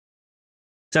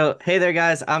So, hey there,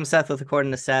 guys. I'm Seth with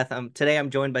According to Seth. Today I'm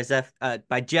joined by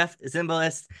Jeff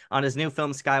Zimbalist on his new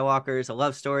film Skywalkers, a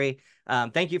love story.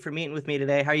 Thank you for meeting with me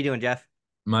today. How are you doing, Jeff?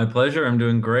 My pleasure. I'm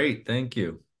doing great. Thank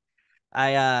you.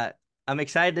 I uh, I'm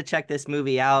excited to check this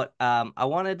movie out. I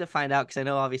wanted to find out because I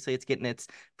know obviously it's getting its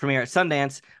premiere at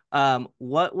Sundance.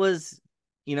 What was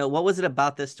it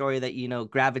about this story that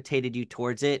gravitated you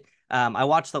towards it? I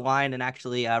watched The Line and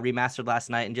actually remastered last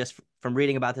night, and just from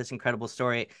reading about this incredible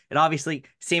story, it obviously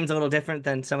seems a little different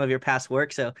than some of your past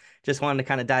work. So just wanted to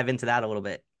kind of dive into that a little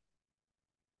bit.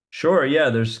 Sure.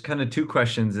 Yeah, there's kind of two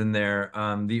questions in there.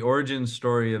 The origin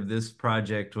story of this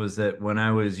project was that when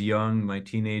I was young, my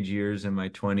teenage years in my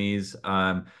 20s,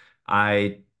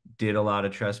 I did a lot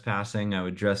of trespassing. I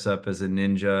would dress up as a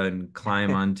ninja and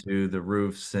climb onto the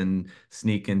roofs and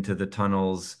sneak into the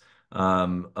tunnels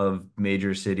of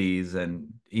major cities.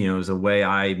 And, it was a way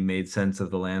I made sense of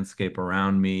the landscape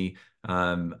around me.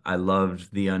 I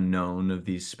loved the unknown of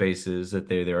these spaces, that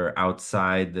they were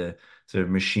outside the sort of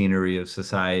machinery of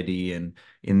society. And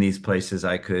in these places,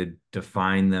 I could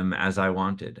define them as I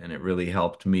wanted. And it really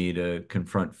helped me to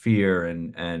confront fear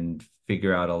and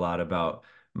figure out a lot about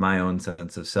my own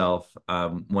sense of self.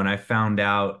 When I found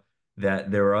out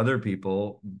that there were other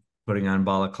people putting on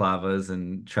balaclavas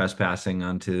and trespassing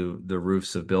onto the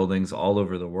roofs of buildings all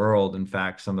over the world, in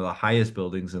fact, some of the highest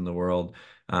buildings in the world,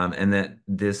 and that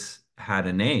this had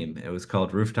a name. It was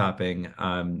called rooftoping.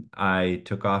 I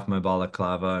took off my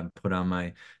balaclava and put on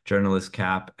my journalist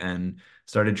cap and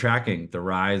started tracking the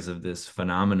rise of this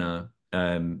phenomena,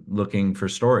 looking for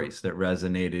stories that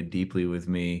resonated deeply with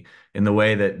me in the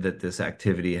way that this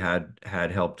activity had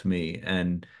helped me.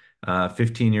 And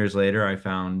 15 years later, I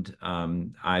found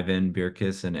Ivan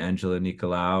Birkis and Angela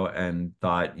Nicolau and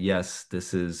thought, yes,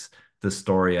 this is the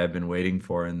story I've been waiting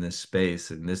for in this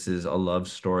space. And this is a love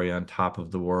story on top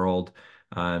of the world,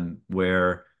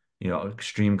 where,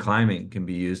 extreme climbing can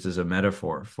be used as a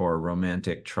metaphor for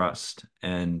romantic trust.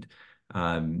 And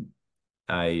um,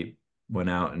 I went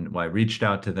out and well, I reached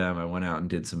out to them. I went out and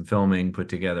did some filming, put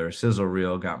together a sizzle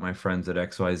reel, got my friends at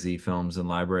XYZ Films and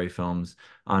Library Films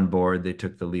on board. They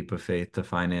took the leap of faith to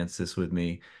finance this with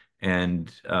me.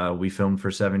 And we filmed for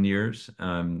 7 years.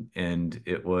 And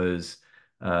it was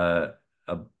a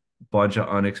bunch of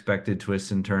unexpected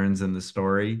twists and turns in the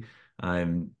story.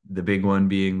 The big one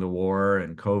being the war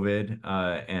and COVID,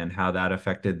 and how that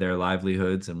affected their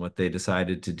livelihoods and what they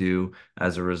decided to do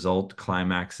as a result,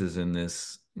 climaxes in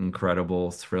this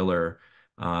incredible thriller,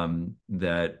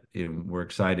 that we're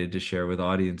excited to share with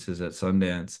audiences at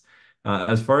Sundance.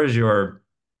 As far as your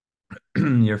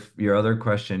your other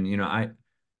question,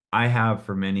 I have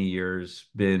for many years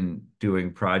been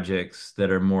doing projects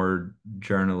that are more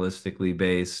journalistically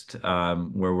based,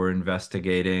 where we're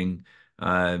investigating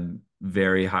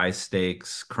very high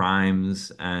stakes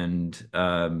crimes and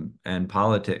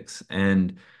politics,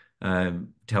 and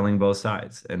telling both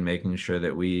sides and making sure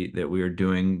that we are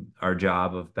doing our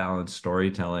job of balanced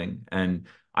storytelling. And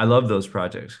I love those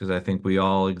projects because I think we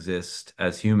all exist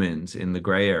as humans in the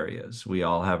gray areas. We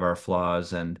all have our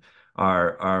flaws and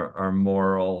our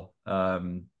moral,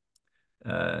 our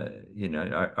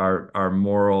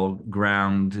moral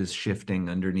ground is shifting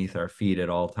underneath our feet at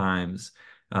all times.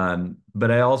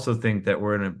 But I also think that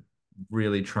we're in a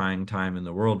really trying time in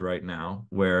the world right now,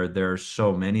 where there are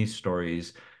so many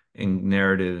stories and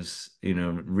narratives,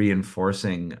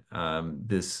 reinforcing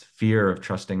this fear of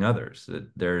trusting others. That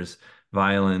there's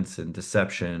violence and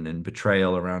deception and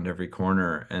betrayal around every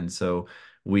corner, and so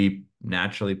we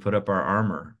naturally put up our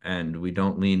armor and we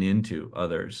don't lean into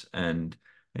others. And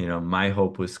my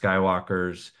hope with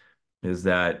Skywalkers is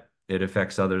that it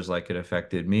affects others like it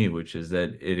affected me, which is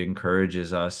that it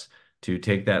encourages us to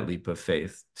take that leap of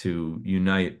faith, to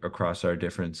unite across our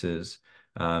differences,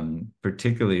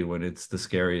 particularly when it's the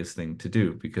scariest thing to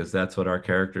do, because that's what our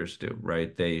characters do,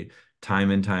 right? They, time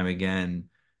and time again,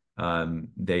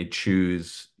 they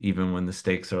choose, even when the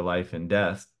stakes are life and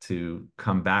death, to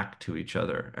come back to each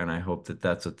other. And I hope that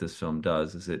that's what this film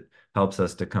does, is it helps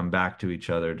us to come back to each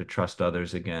other, to trust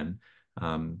others again.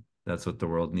 That's what the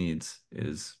world needs,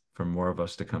 is for more of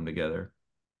us to come together.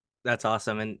 That's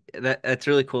awesome. And that's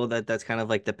really cool that that's kind of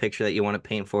like the picture that you want to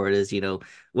paint for it is,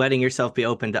 letting yourself be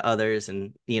open to others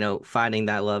and, finding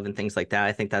that love and things like that.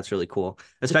 I think that's really cool,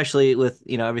 especially with,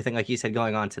 everything like you said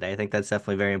going on today. I think that's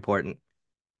definitely very important.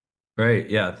 Great.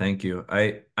 Yeah, thank you.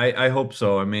 I hope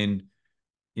so. I mean,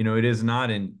 it is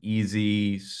not an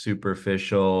easy,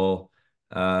 superficial,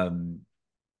 um,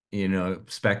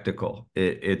 spectacle.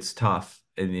 It's tough.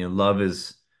 And love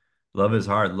is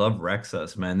hard. Love wrecks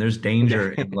us, man. There's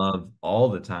danger in love all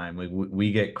the time. Like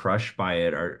we get crushed by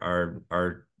it.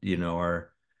 Our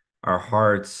our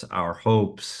hearts, our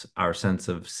hopes, our sense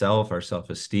of self, our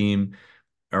self-esteem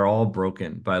are all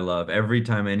broken by love. Every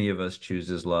time any of us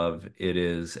chooses love, it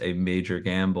is a major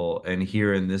gamble. And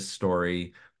here in this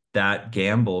story, that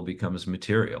gamble becomes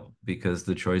material because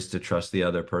the choice to trust the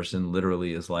other person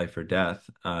literally is life or death.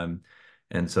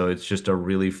 And so it's just a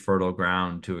really fertile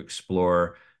ground to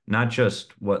explore not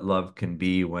just what love can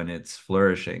be when it's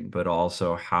flourishing, but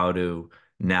also how to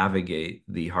navigate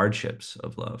the hardships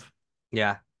of love.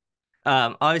 Yeah.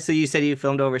 Obviously you said you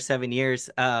filmed over 7 years,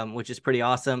 which is pretty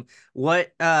awesome.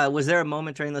 What was there a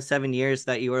moment during those 7 years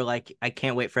that you were like, I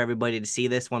can't wait for everybody to see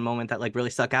this one moment that like really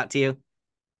stuck out to you?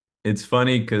 It's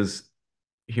funny because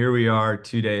here we are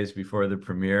 2 days before the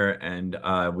premiere, and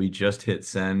we just hit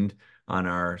send on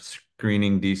our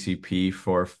screening DCP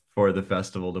for the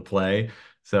festival to play.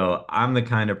 So I'm the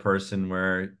kind of person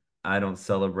where I don't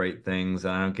celebrate things.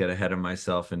 I don't get ahead of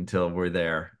myself until we're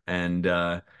there. And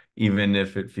even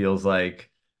if it feels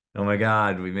like, oh my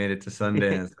God, we made it to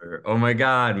Sundance, or oh my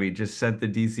God, we just sent the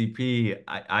DCP,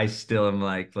 I still am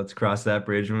like, let's cross that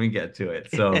bridge when we get to it.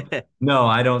 So. No,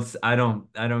 I don't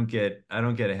get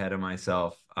ahead of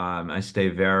myself. I stay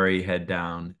very head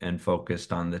down and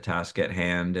focused on the task at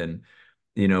hand. And,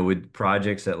 with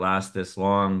projects that last this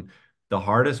long, the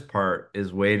hardest part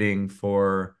is waiting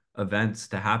for events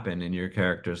to happen in your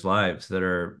characters' lives that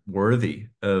are worthy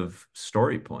of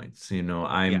story points. Yeah.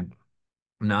 I'm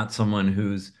not someone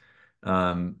who's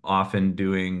often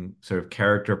doing sort of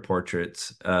character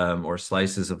portraits or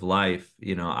slices of life.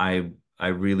 I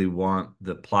really want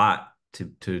the plot to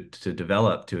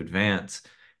develop, to advance.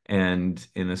 And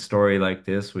in a story like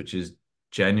this, which is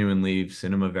genuinely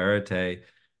cinema verite,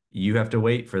 you have to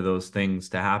wait for those things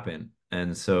to happen.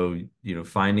 And so,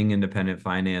 finding independent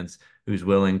finance who's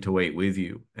willing to wait with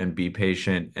you and be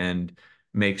patient and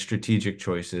make strategic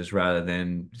choices rather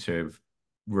than sort of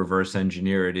reverse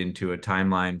engineer it into a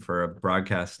timeline for a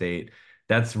broadcast date.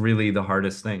 That's really the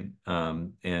hardest thing.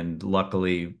 And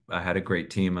luckily, I had a great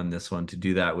team on this one to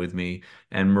do that with me.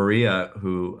 And Maria,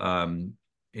 who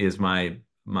is my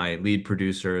lead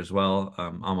producer as well.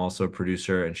 I'm also a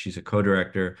producer, and she's a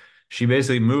co-director. She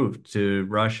basically moved to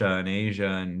Russia and Asia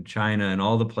and China and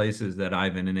all the places that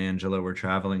Ivan and Angela were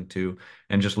traveling to,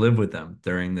 and just lived with them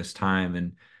during this time.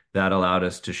 And that allowed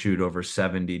us to shoot over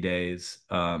 70 days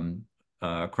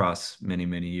across many,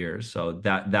 many years. So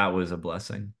that was a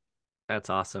blessing. That's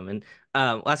awesome. And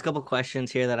last couple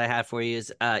questions here that I have for you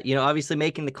is, obviously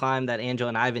making the climb that Angela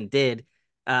and Ivan did,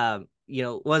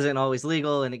 wasn't always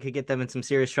legal and it could get them in some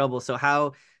serious trouble. So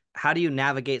how do you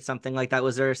navigate something like that?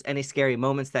 Was there any scary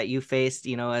moments that you faced,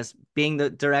 as being the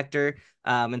director,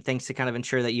 and things to kind of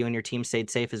ensure that you and your team stayed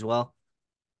safe as well?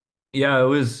 Yeah, it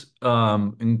was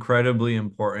incredibly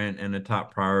important and a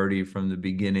top priority from the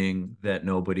beginning that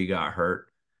nobody got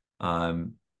hurt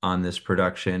on this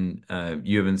production.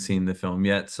 You haven't seen the film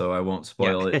yet, so I won't Yeah.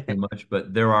 spoil it too much,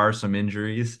 but there are some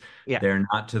injuries. Yeah. They're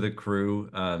not to the crew,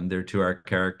 they're to our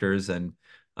characters,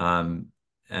 um,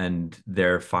 and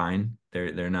they're fine.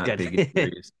 They're not big Good.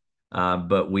 injuries.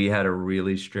 But we had a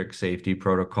really strict safety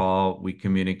protocol. We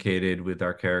communicated with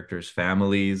our characters'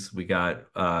 families. We got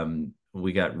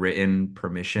written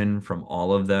permission from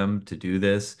all of them to do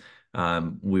this.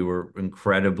 We were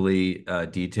incredibly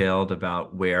detailed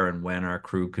about where and when our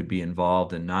crew could be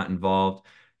involved and not involved.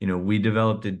 We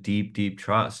developed a deep, deep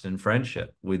trust and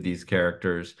friendship with these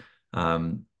characters.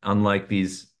 Unlike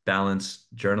these balanced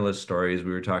journalist stories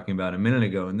we were talking about a minute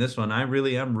ago, in this one, I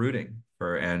really am rooting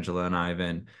for Angela and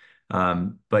Ivan.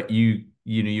 But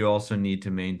you also need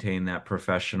to maintain that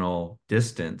professional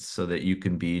distance so that you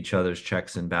can be each other's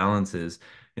checks and balances.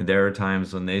 And there are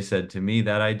times when they said to me,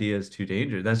 that idea is too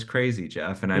dangerous. That's crazy,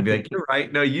 Jeff. And I'd be like, you're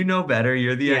right. No, you know better.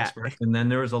 You're the Yeah. expert. And then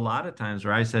there was a lot of times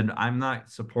where I said, I'm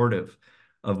not supportive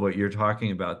of what you're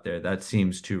talking about there. That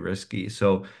seems too risky.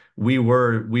 So we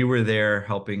were there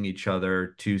helping each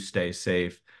other to stay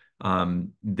safe.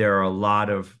 There are a lot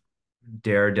of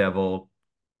daredevil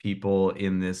people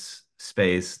in this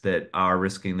space that are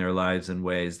risking their lives in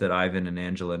ways that Ivan and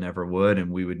Angela never would,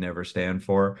 and we would never stand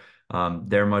for.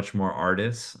 They're much more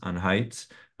artists on heights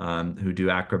who do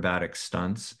acrobatic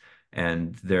stunts,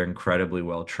 and they're incredibly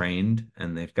well trained,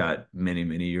 and they've got many,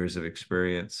 many years of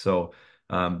experience. So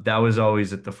that was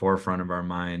always at the forefront of our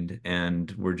mind, and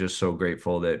we're just so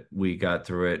grateful that we got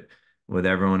through it with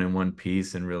everyone in one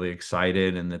piece and really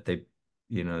excited, and that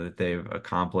they've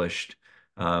accomplished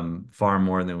far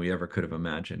more than we ever could have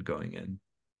imagined going in.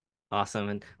 Awesome.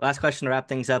 And last question to wrap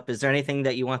things up. Is there anything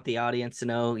that you want the audience to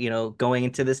know, going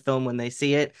into this film when they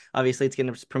see it? Obviously, it's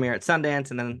going to premiere at Sundance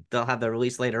and then they'll have the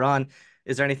release later on.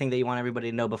 Is there anything that you want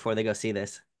everybody to know before they go see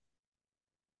this?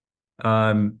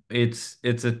 It's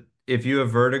if you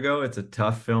have vertigo, it's a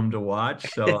tough film to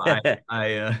watch. So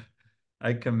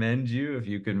I commend you if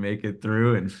you can make it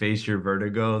through and face your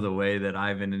vertigo the way that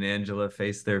Ivan and Angela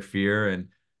face their fear. And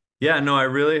yeah, no, I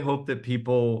really hope that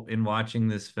people in watching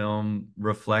this film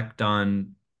reflect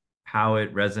on how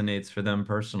it resonates for them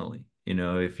personally. You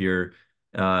know, if you're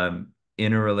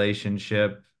in a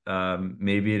relationship,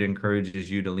 maybe it encourages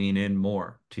you to lean in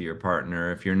more to your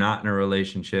partner. If you're not in a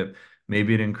relationship,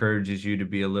 maybe it encourages you to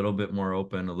be a little bit more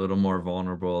open, a little more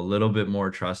vulnerable, a little bit more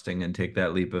trusting, and take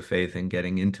that leap of faith in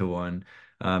getting into one.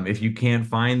 If you can't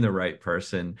find the right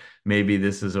person, maybe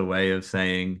this is a way of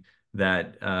saying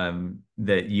that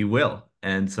you will.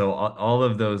 And so all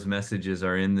of those messages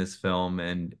are in this film,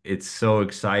 and it's so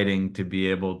exciting to be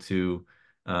able to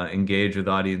engage with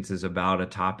audiences about a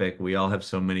topic we all have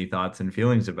so many thoughts and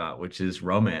feelings about, which is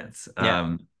romance.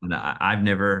 Yeah, And I've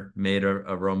never made a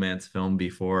romance film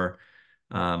before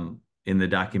in the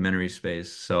documentary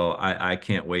space, so I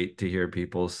can't wait to hear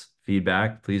people's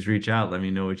feedback. Please reach out. Let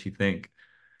me know what you think.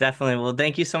 definitely. Well,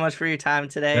 thank you so much for your time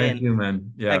today, Thank and you,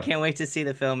 man. I Yeah. can't wait to see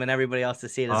the film and everybody else to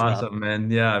see it as well. Awesome, man.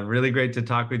 Yeah, really great to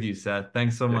talk with you, Seth.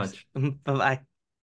 Thanks so Of course. much. Bye bye.